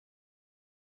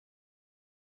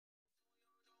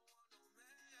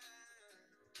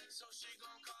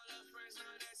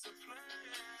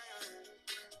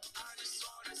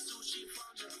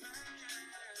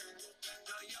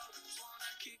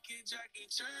Okay,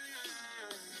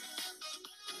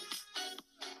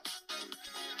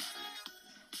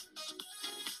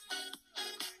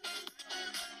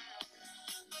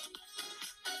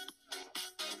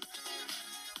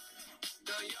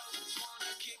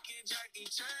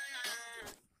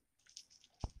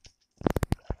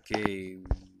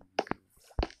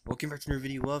 welcome back to another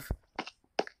video of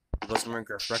Let's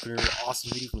Minecraft. Back with another awesome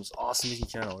video from this awesome amazing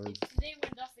channel. Today we're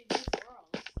in Duffy's world.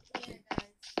 Yeah, guys.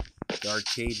 The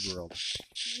arcade world.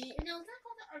 Yeah, no, it's not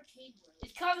called the arcade world.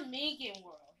 It's called the minigame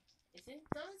world. Is it?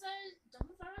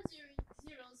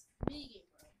 Zero's minigame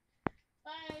world.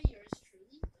 By yours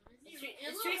truly.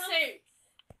 It's Trick Safe.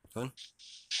 Fun?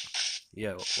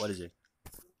 Yeah, what is it?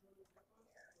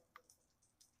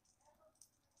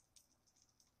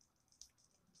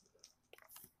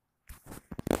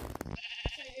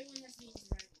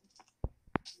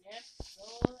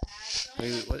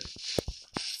 Wait, what?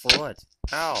 For what?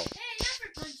 Ow! Hey, not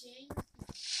for punching. I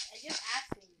just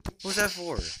asking. What was that for? No,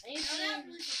 not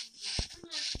really for punching. Come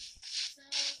on. So,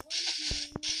 what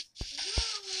is you?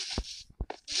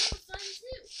 We're fun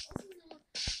too.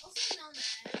 Also known as.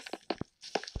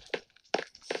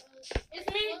 It's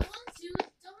made.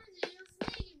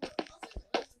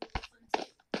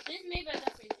 It's made by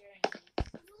Duffy Zero.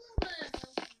 It's a little bit of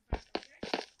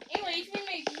anyway, you can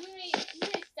make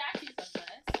statues of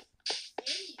us.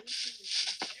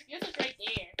 Yours is right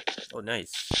there. Oh,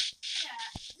 nice. Yeah,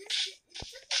 it didn't take too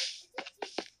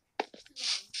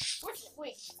long.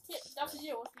 Wait, Duffy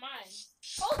Zero, what's mine?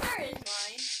 Oh, there is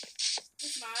mine.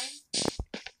 It's mine.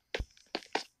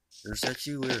 Your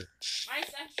statue where? My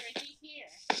statue right here.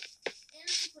 And I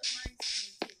can put mine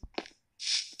somewhere too.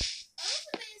 I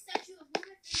also made a statue of one of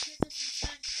my favorite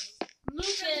statues.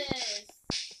 Lucas!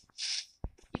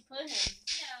 You put him.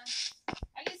 Yeah.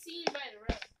 I can see you by the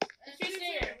road. It's right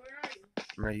there. Where are you?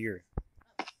 I'm right here.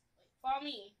 Oh, wait. Follow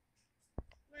me.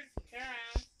 Where is he? Turn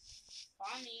around.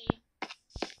 Follow me.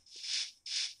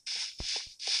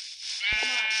 Come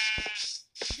on.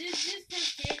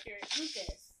 This character,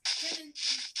 Lucas.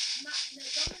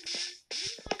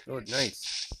 Oh, nice.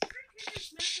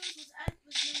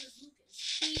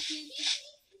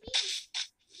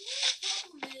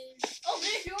 Oh,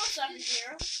 there's your Duffy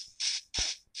Zero.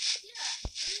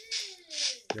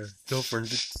 Yeah, go for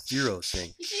the zero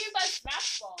thing. You see you by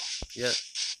Smash Ball. Yeah.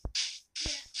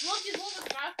 Look, it's over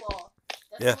Smash Ball. Does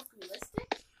Yeah. it look realistic?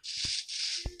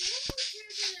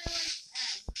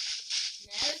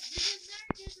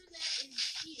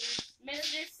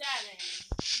 Mr. Saturn.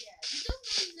 Yeah, you don't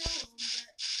really know him,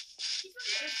 but he's from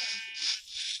Earth Country.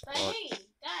 But hey,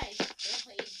 guys, don't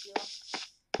play Duffy Zero.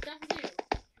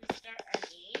 Should we start our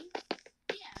game?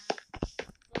 Yeah.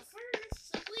 Well, first,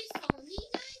 so please follow me,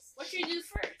 guys. What should we do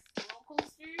first? Roller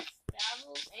coasters,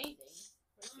 battles, anything.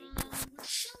 Would someone like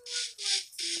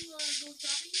to go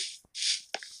shopping?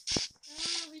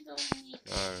 We don't need. I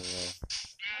don't know.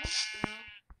 No?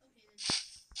 Okay then.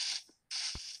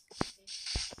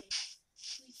 Okay.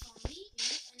 Please follow me,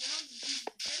 and I'll be using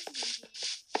the first minigame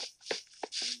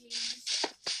this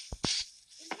round.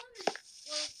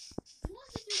 Well, do you want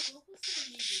to do a roller coaster or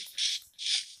minigame first?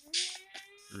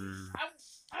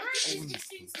 I reckon it's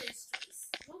choice.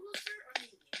 Roller coaster or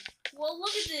minigame? Well,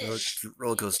 look at this.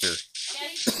 Roller coaster.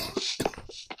 Okay.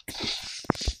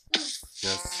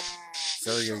 Yes.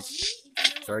 Sorry, guys.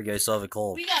 Sorry, guys. Still have a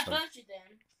cold. We got a bunch of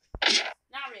them.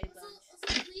 Not really a bunch.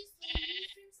 Also, please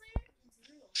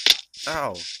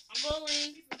Ow. I'm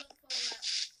rolling.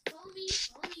 Follow me.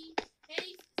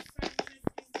 Hey, come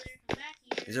back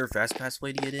here. Is there a fast pass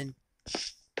way to get in?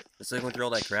 Let's like went through all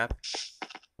that crap.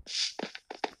 Let's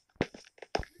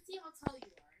see how tall you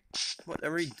are.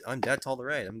 Whatever. I'm that tall to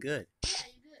ride. I'm good. Yeah,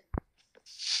 you're good.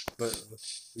 But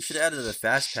we should have added a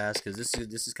fast pass because this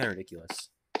is kind of ridiculous.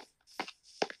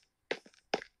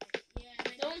 Yeah,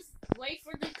 don't wait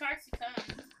for the cars to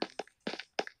come.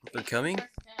 They're coming?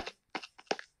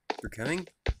 They're coming?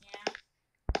 Yeah.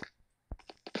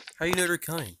 How do you know they're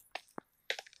coming?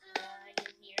 I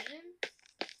can hear them.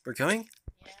 They're coming?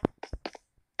 Yeah.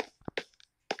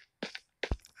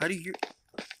 How do you hear?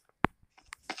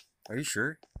 Are you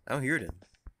sure? I don't hear them.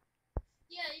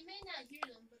 Yeah, you may not hear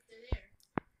them, but they're there.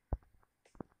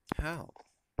 How?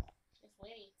 Just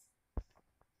wait.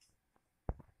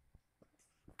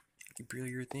 I can barely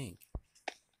hear a thing.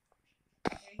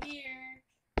 They're here.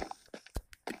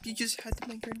 You just had to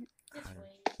make her. Just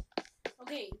wait.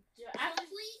 Okay,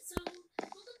 so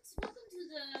welcome to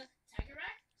the Tiger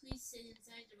Rack. Please sit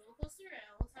inside the roller coaster at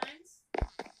all times.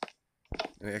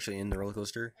 Am I actually in the roller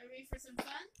coaster? Are you ready for some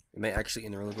fun? Am I actually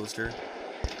in the roller coaster?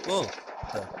 Whoa!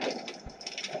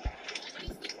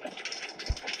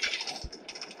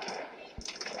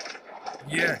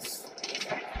 Yes!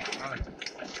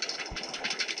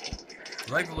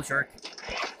 Bye, Bubble Shark.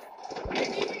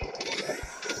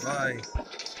 Bye.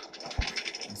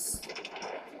 Yes.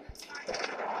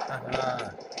 Haha.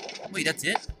 Wait, that's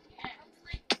it?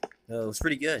 Oh, it was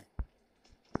pretty good.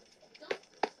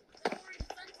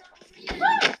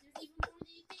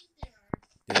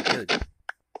 Good, good.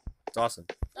 It's awesome.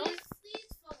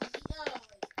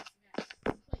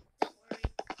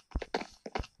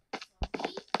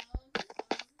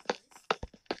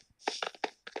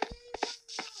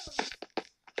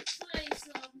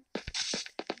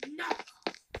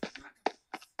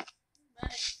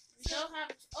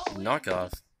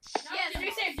 Knockoff. Yeah,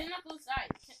 three stairs, do not go side.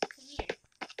 Come here.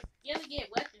 You have to get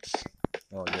weapons first.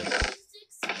 Oh, yeah.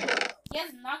 You have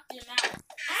to knock them out.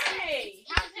 Hey!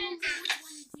 How can which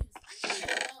one you choose?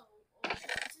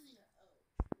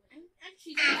 I'm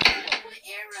choosing put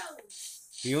arrows.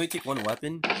 You only take one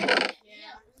weapon? Yeah, only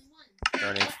one.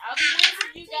 Darn it. I'll be waiting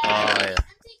for you guys. Oh, yeah.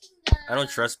 I'm taking the... I don't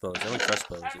trust bows. I don't trust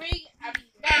bows. I'm waiting for you.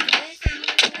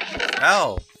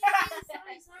 Ow!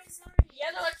 Sorry. You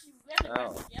have to let you.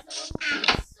 Ow. These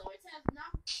swords have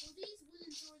knocked. So these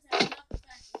wooden swords have knocked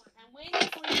back one. I'm waiting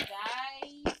for you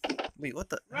guys. Wait, what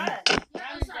the? Run.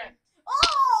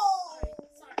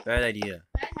 Bad idea.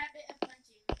 Bad habit of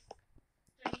punching.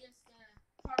 So you just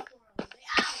parkour all the way.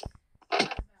 Ow!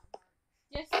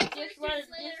 Just run.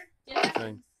 Just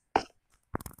Fine.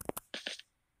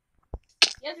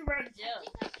 you have to run Jill.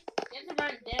 You have to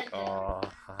run down. Oh,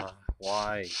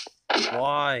 why?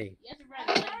 Why? You have to run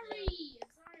down.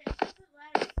 Sorry. I can't put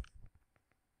ladder.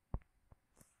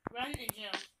 Run and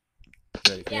jump.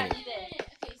 Good, Yeah, good. do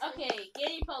that. Okay,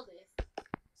 getting focused.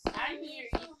 I'm here.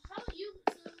 So how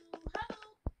about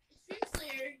Extreme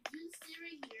Slayer, you stay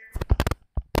right here.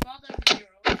 Fall down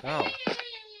zero. Ow.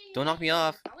 Don't knock me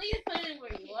off. At least put it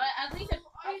where you want. At least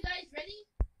are you guys ready?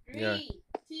 Yeah.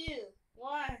 3, 2,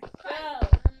 1, go.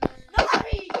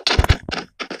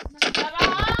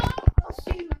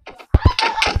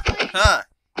 Ha!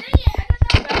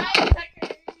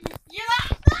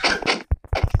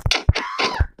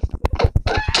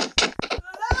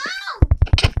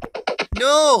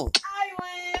 No! I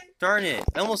win. Darn it!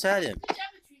 I almost had him. Good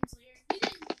job, Extreme Slayer. You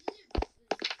didn't.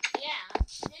 Yeah.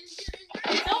 And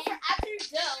so for after you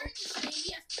go,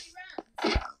 you have 3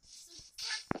 rounds.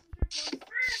 So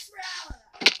first round.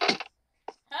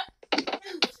 Huh? Only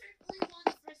won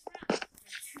the first round.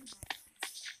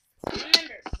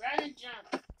 Remember, run and jump.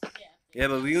 Yeah,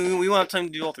 but we won't have time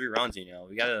to do all 3 rounds, you know.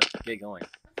 We gotta get going.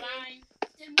 Fine.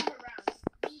 10 more rounds.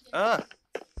 Ah!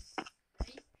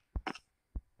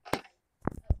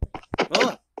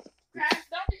 Oh!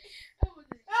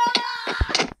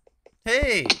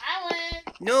 Hey! I win.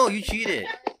 No, you cheated.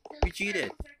 You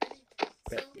cheated.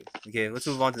 Okay, let's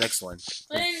move on to the next one.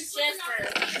 Put in chest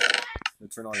first.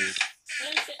 Let's run all these.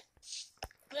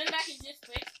 Put in back in just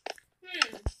quick.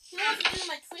 Who wants to do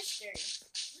my twister?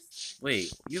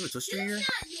 Wait, you have a twister here?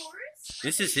 Not yours.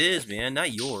 This is his, man,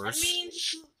 not yours.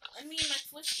 I mean my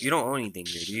twister. You don't own anything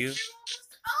here, do you? Oh,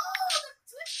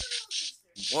 the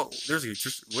twister. Whoa, there's a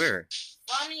twister. Where?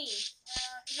 Bonnie.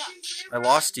 I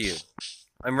lost you.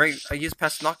 I'm right. I just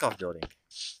passed the knockoff building. I'm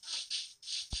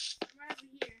right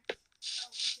over here.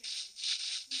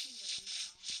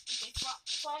 Okay,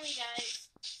 follow me, guys.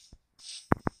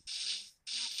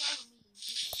 No, follow me.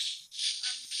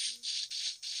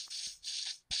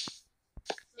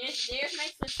 There's my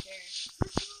twister.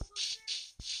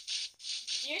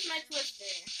 Here's my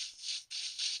twister.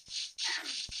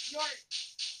 Yours.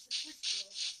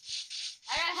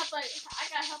 I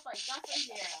gotta help like Dr.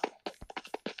 Zero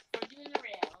for doing the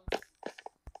rails.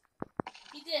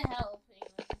 He did help.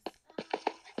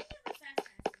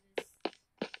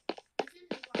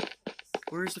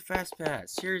 Where's the fast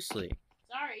pass? Seriously.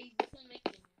 Sorry, we couldn't make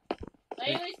it. But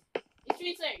anyways,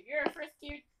 Extreme Slayer, you're our first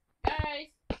tier. Guys,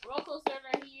 roll coaster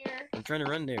right here. I'm trying to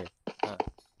run there. Oh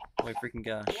my freaking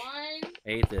gosh. 1, I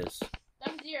hate this.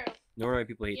 Dr. Zero. No wonder why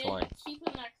people hate lines. Keep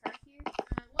putting that card here.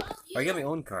 I got my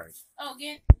own card. Oh,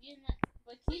 get that.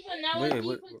 But keep it now. Wait, keep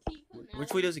it now.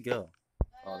 which way does it go?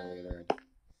 Oh, there. You do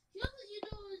it to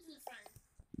the front.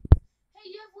 Hey,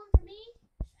 you have one for me?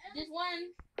 Just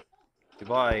one.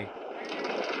 Goodbye.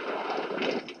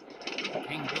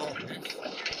 King Dolphins.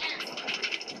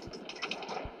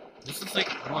 This is like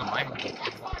one of my old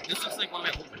This is like one of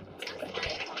my old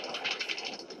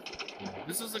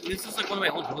This is like one of my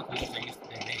old roller coasters I used to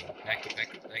make back in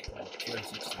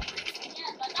 2016. Yeah,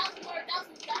 but that's more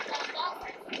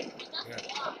Yeah.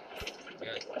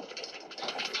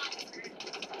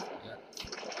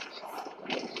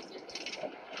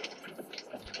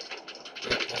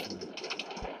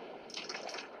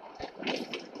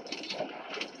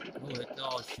 Oh, it's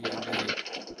all shit, man.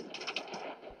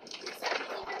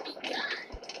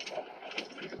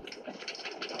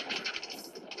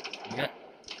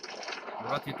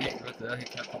 rocket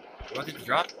thing. Rocket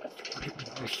drop?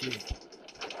 Oh shit.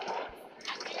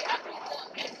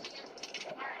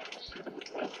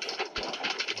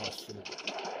 Oh shit.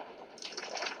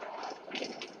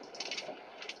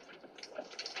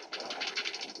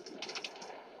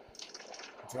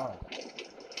 Good job.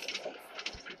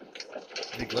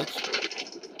 Is it glitch?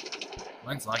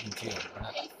 Mine's lagging too.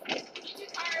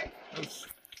 Oh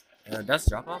shit. That's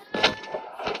drop off? Oh.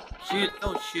 Shoot!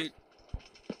 Oh shit!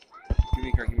 Give me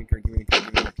a card, give me a card, give me a card,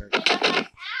 give me a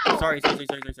card. Sorry.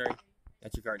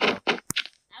 That's your card now.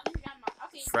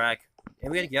 Frack.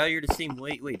 And we gotta get out of here the same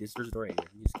way. Wait, there's a door right here.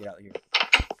 You just get out of here.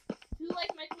 Who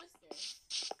likes my twister?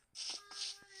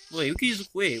 Wait, we could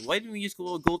just wait. Why didn't we just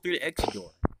go through the exit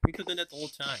door? We could have done that the whole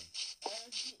time.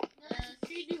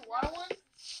 Should you do water one?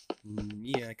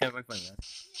 Yeah, I kind of find that.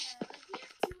 Yeah, like we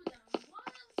have two of them. One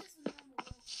of them is just a normal roller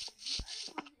coaster. The other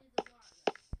one is a water ride.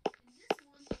 And this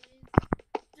one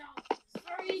is dolphins.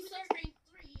 Sorry,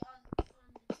 three on the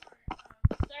chart.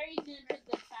 Sorry, you didn't put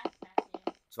the fast pass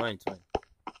in. It's fine, it's fine.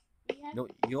 No,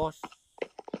 you all.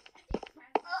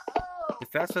 Uh-oh. The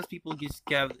fast people just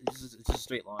have it's just a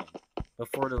straight line. But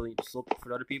for the slope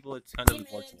for other people, it's kind of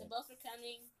unfortunate. The boats are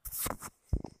coming.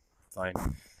 Fine.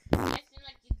 Acting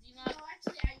like you do not. No,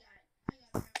 actually, I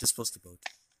got it. Just post the boat.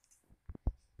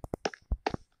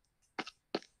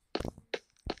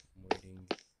 I'm waiting.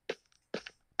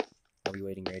 I'll be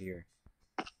waiting right here.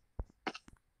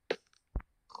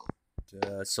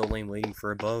 So lame waiting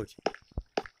for a boat.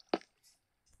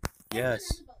 Yes.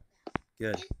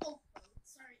 Good.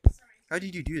 Sorry. How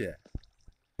did you do that?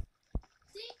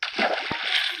 See?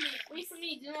 Wait for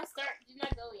me. Do not go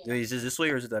yet. Wait, is it this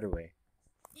way or is it the other way?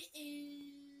 It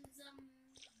is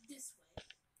this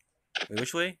way. Wait,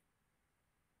 which way?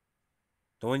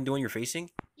 The one you're facing?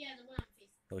 Yeah, the one I'm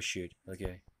facing. Oh shoot.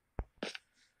 Okay.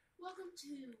 Welcome to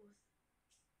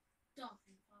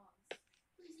Dolphin Falls.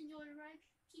 Please enjoy the ride.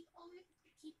 Keep all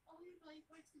your body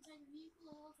parts inside the vehicle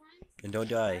at all times. And don't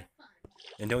die. Have fun.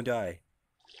 And don't die.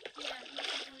 Yeah,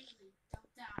 most importantly,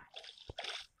 don't die.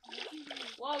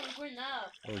 Whoa, we're going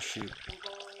up. Oh shoot. We're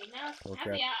going up. Oh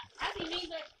crap. Happy made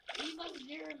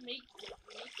zero make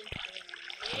this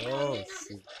thing. Oh Yeah,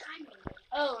 shoot.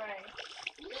 Oh right.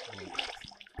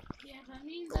 Yeah, but I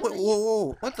mean.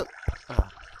 Whoa! What the? Ah.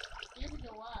 You have to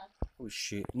go up. Oh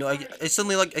shit! No, I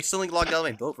suddenly logged out of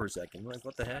my boat for a second. Like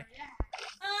what the heck?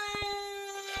 No!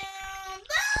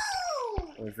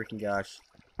 Oh my freaking gosh!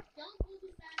 Don't go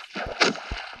too fast.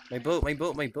 My boat! I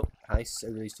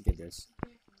really used to get this.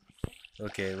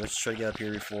 Okay, let's try to get up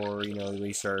here before we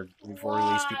waste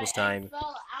people's time.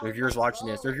 There are viewers watching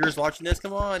this.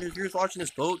 Come on, there's viewers watching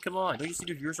this boat. Come on, don't you see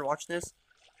the viewers are watching this?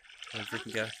 Oh my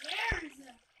freaking gosh!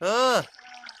 Ah!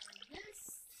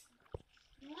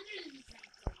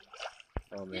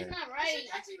 Oh man. It's not right.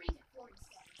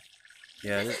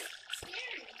 Yeah.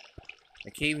 I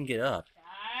can't even get up.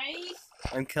 Guys.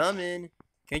 I'm coming.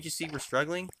 Can't you see we're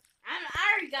struggling? I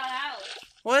already got out.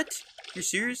 What? You're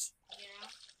serious? Yeah.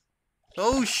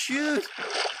 Oh shoot!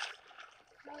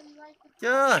 How do you like the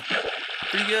Yeah.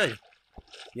 Pretty good.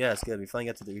 Yeah, it's good. We finally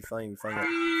got to do. We're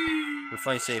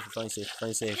finally safe. They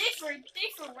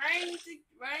for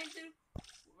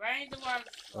riding the water.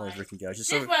 Oh freaking gosh!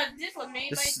 This was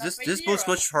made by This boat's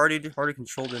much harder to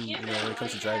control than when it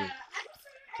comes to driving.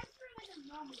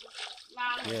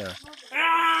 Yeah.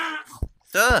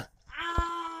 Duh.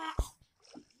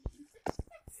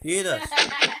 Peter.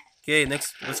 Okay,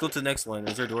 let's go to the next one.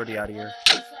 Is there a door to get out of here?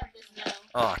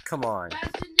 Oh, come on.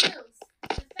 That's good news.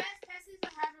 The fast passes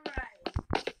have arrived.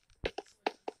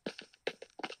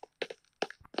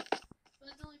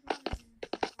 But the only problem is in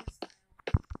parkour style.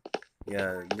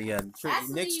 Yeah.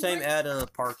 Actually, Next time add a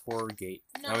parkour gate.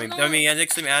 No,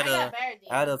 Next time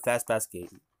add a fast pass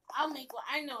gate. I'll make one.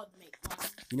 I know how to make one.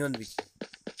 You know what?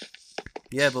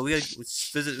 Yeah, but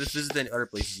let's visit the other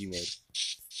places you made.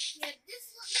 Yeah, this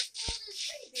one is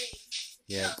pretty big.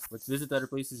 Yeah, let's visit the other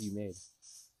places you made.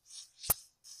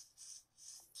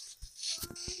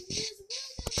 There's one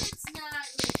that's not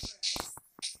really for us.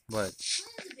 What?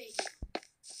 One's a big one.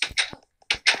 Oh,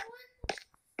 that one,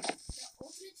 the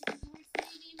ultimate chicken horse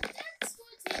minigame, that's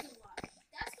going to take a while.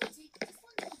 This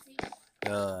one's going to take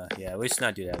a while. Yeah, let's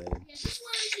not do that, man. Yeah, this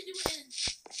one we should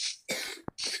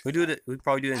do it in. We'd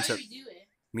probably do it in How do we do it?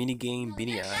 minigame, No,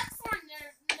 Beanie Eye. that's for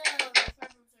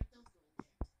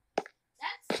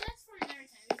that's for another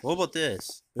time. What about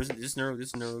this? This roller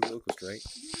coaster, right?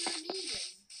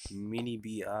 Minigame. Mini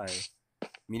BI.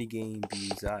 Minigame BI.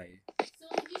 So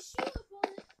if you shoot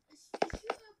opponents,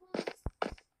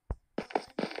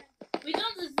 we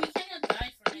cannot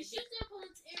die for it. You shoot the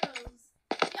opponent's arrows.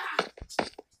 Yeah.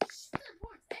 Shoot the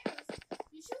opponent's arrows.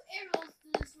 You shoot arrows to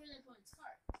the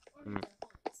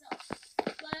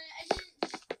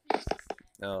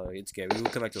It's gay. We will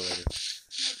come back to it later.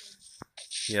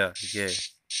 Yeah, it's gay.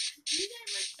 Do you guys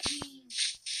like being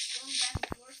going back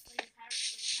and forth like a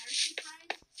parachute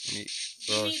ride?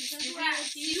 Well, You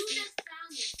just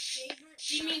found your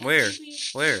favorite.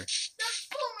 where? The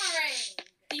boomerang.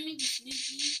 Do you mean the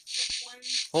Snoopy one?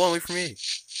 Hold on, wait for me.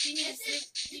 Do you mean the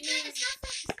Snoopy? It's not.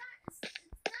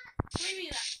 What do you mean?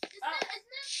 It's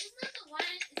not the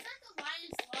lion's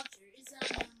launcher. It's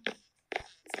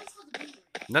what's called the boomerang.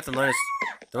 Not the Linus.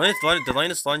 The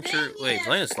Linus launcher. Wait, the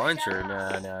Linus launcher.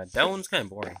 Nah. That one's kind of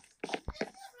boring.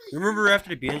 Remember after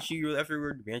the Banshee, we actually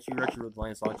rode the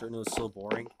Linus launcher, and it was so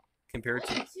boring compared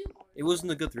to. It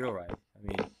wasn't a good thrill ride. I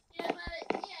mean.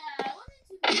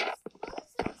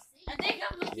 I think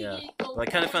I'm looking Yeah, at but I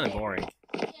kind of found it boring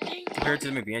compared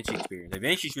to the Banshee experience. The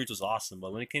Banshee experience was awesome,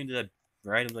 but when it came to that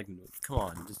ride, I'm like, no, come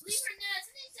on, Sometimes it's boring and that's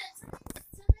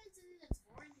be fun at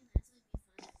the same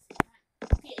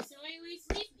time. Okay, so anyways,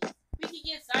 leave me. We can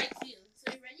get side two. So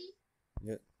you ready?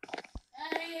 Yeah.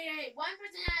 Hey, one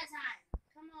person at a time.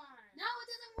 Come on. No, it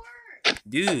doesn't work.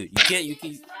 Dude, you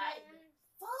can.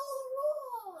 Follow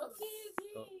rules.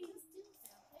 Okay.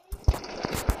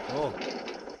 Oh.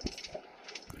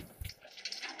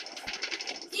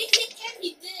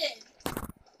 He did.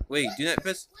 Wait, do not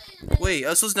press. Wait a minute. Wait, I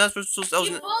was supposed not supposed. I was.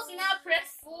 You both not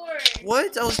press forward.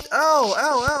 What? I was.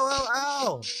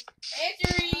 Ow!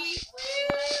 Victory.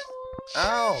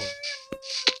 Ow!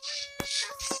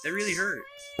 That really hurt.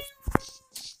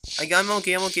 I'm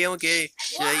okay. I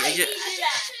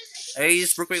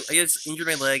just injured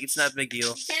my leg. It's not a big deal.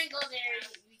 You can't go there.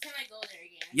 You cannot go there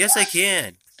again. Yes, I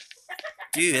can.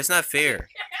 Dude, that's not fair.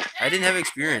 I didn't have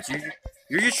experience.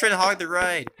 You're just trying to hog the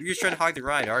ride. You're just trying to hog the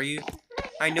ride, are you?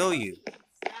 I know you.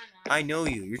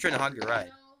 You're trying to hog the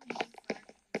ride.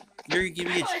 You're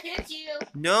giving me a... hit you.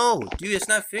 No, dude, it's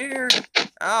not fair.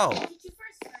 Ow. Hit you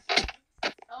first.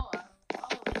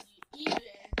 Even.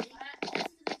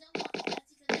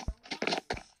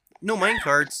 No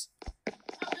minecarts. Oh,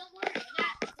 don't worry.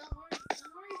 Don't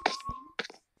worry.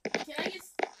 Can I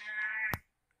just...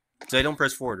 So I don't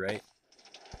press forward, right?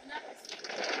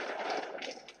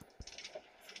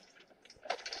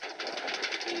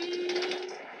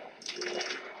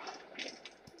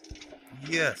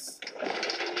 Yes.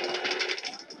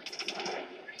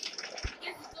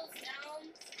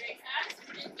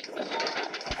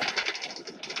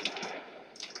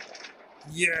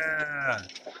 Yeah.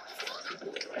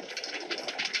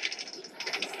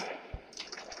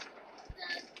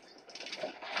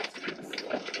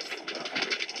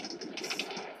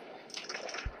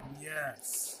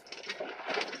 Yes.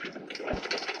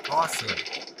 Awesome.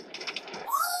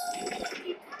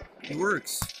 It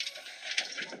works.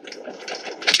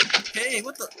 Hey,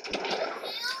 what the?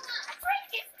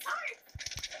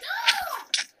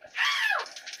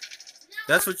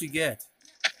 That's what you get.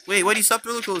 Wait, why do you stop the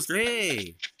roller coaster?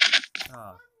 Hey.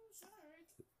 Oh.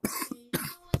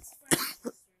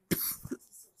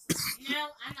 No,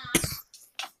 I'm not.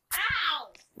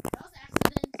 Ow! That was an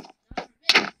accident.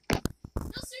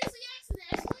 No, seriously, accident.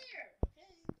 I swear. Okay.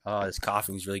 Oh, this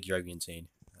coughing is really driving me insane.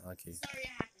 Okay. Sorry, it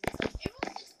happened.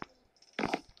 Everyone just...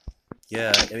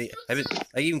 Yeah, I mean,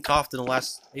 I even coughed in the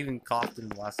last.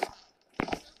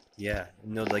 Yeah,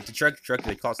 no, like the truck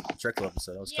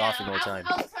episode. I was coughing all the time.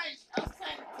 I was trying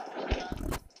to put it up.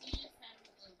 You just had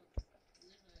a little bit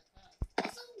of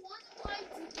Also, why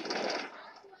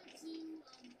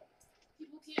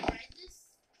people can't ride this?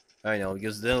 I know,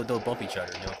 because they'll bump each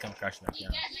other and they'll come crashing back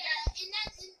down. Yeah, and then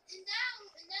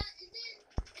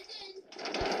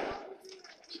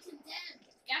be condemned.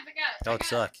 Guys, That would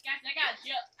suck. Guys, I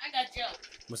got a joke.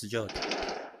 What's the joke? How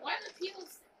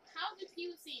do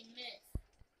people say myth?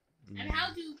 And how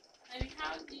do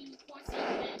horses say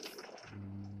myth?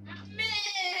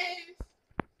 Myth!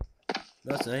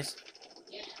 That's nice.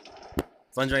 Yeah.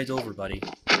 Fun ride's over, buddy.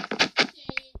 Okay.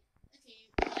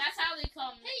 That's how they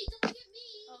call me. Hey, don't get me.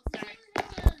 Oh, sorry.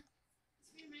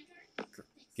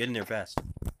 Get in there fast.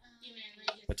 Yeah,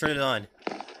 man, But turn it on.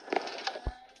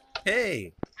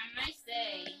 Hey! I might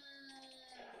say.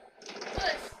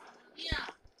 Push. Yeah.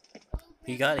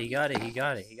 He got it.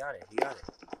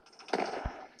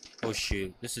 Oh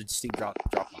shoot, this is a steep drop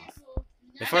off.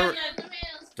 If I were,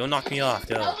 don't knock me off,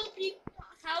 though. How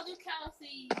do cows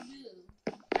say moo?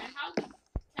 And how do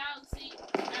cows say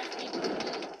moo?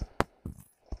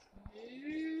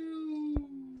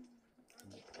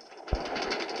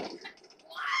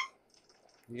 What?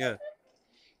 Yeah.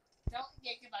 Don't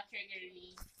think about triggering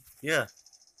me. Yeah.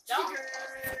 Don't.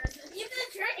 You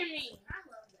didn't trigger me. I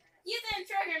love that. You didn't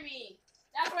trigger me.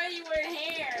 That's why you wear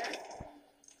hair.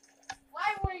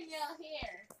 Why wearing your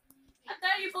hair? I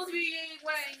thought you were supposed to be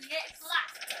wearing it.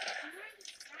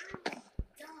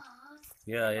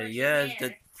 Yeah.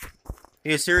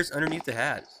 Hey, serious underneath the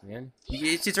hat, man.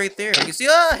 It's right there. You can see.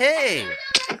 Oh, hey.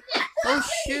 Oh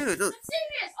shoot. Look.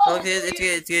 Okay,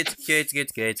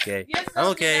 it's okay. I'm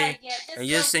okay. I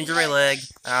just injured my leg.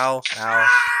 Ow.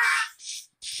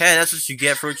 Hey, that's what you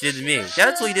get for what you did to me.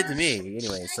 That's what you did to me.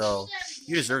 Anyway, so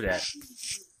you deserve that.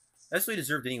 That's what you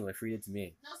deserved anyway for what you did to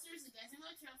me. No, seriously, guys, I'm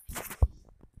gonna turn off.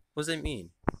 What does that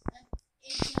mean?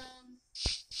 It's player.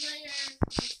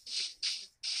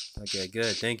 Okay,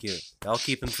 good. Thank you. I'll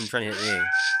keep him from trying to hit me.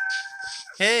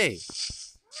 Hey!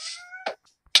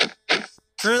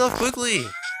 Turn it off quickly!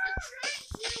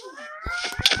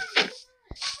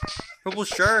 Purple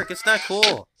shark, it's not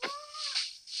cool.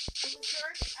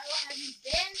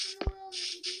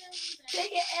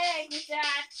 Take an egg with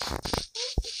that.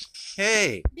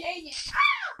 Hey! Dang it.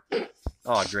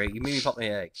 Oh, great. You made me pop my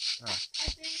egg. Oh.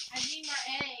 I need more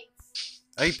eggs.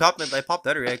 I popped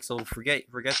other egg, so forget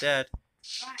that.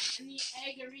 Fine, I need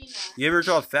egg arena. You ever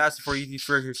drop fast before you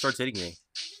first starts hitting me? I'm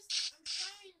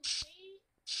trying, okay?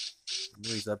 I know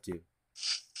what he's up to.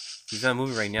 He's not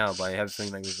moving right now, but I have a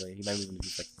feeling he might move in a few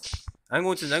seconds. I'm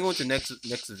going to next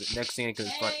thing because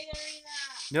it's fun. Egg arena.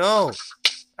 No!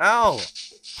 Ow!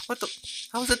 What the?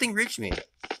 How does that thing reach me?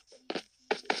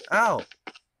 Ow!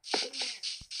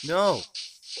 No!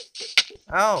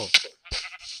 Ow!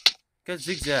 Got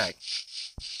zigzag.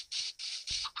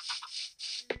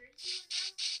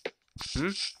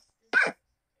 Hmm?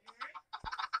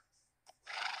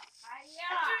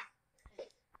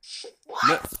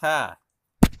 No, ha.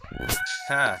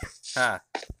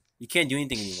 You can't do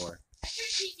anything anymore.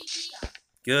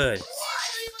 Good.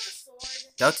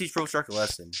 That'll teach Pro Shark a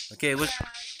lesson. Okay, let's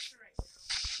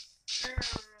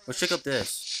check out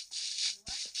this.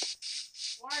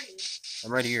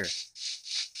 I'm right here.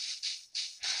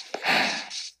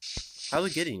 How do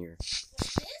we get in here?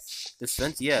 This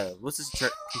fence? Yeah. What's this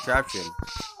contraption?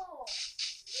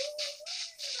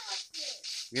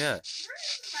 Yeah.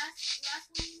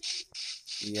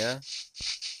 Yeah.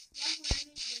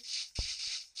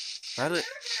 How do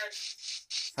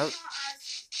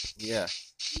yeah.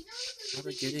 How do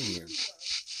I get in here?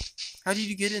 How did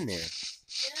you get in there?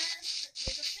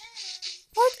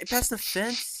 What? It passed the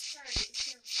fence?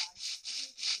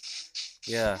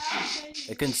 Yeah.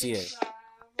 I couldn't see it.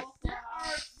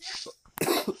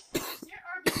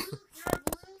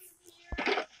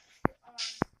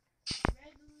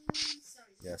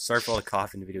 Yeah, sorry for all the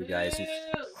coughing in the video, guys.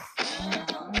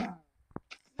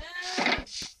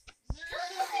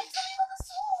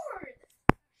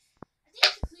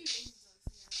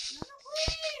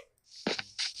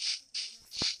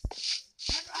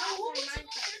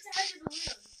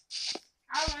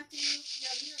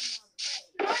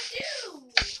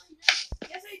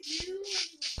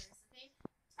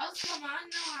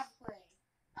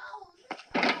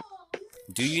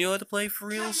 Do you know how to play for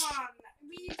reals? Come on,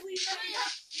 we played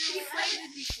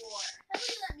it before.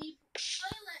 Let me. So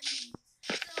I'm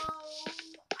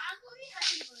going to be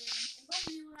happy to win, and both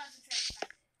of you will have to try to find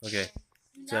it. Okay.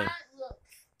 Do not look.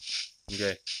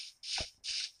 Okay.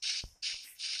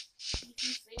 If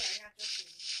you say I got just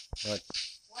What?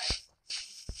 Why?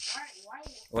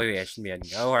 Wait, I shouldn't be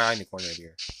hiding. Oh, I'm in the corner right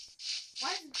here.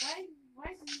 Why is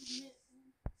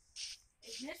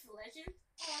this legend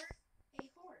or a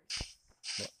horse?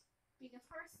 What? Because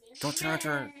horses. Don't turn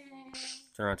around.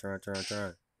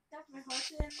 That's my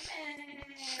horse and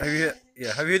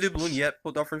Have you hit the balloon yet?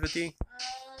 Pulled off 550?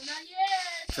 not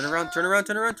yet. Turn around.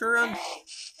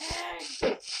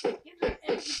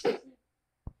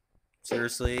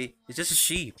 Seriously? It's just a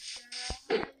sheep.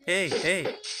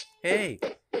 Hey.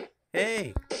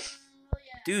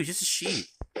 Dude, just a sheep.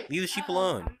 Leave the sheep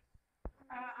alone.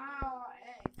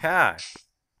 Ha!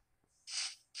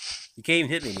 You can't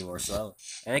even hit me anymore, so.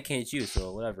 And I can't hit you,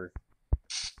 so whatever.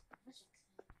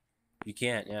 You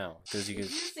can't now, because you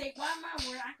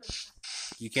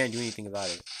can't do anything about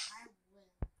it.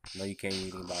 No, you can't do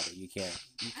anything about it. You can't.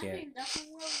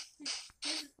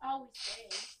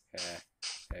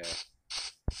 Yeah.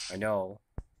 I know.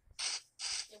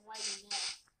 What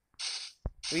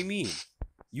do you mean?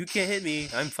 You can't hit me.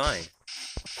 I'm fine.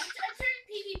 I'm turning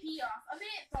PvP off. A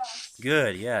minute pause.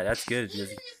 Good. Yeah, that's good. Even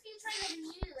if you try to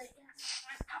mute it, like,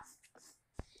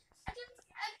 I can.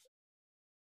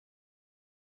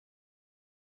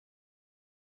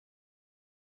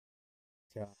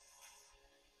 Yeah.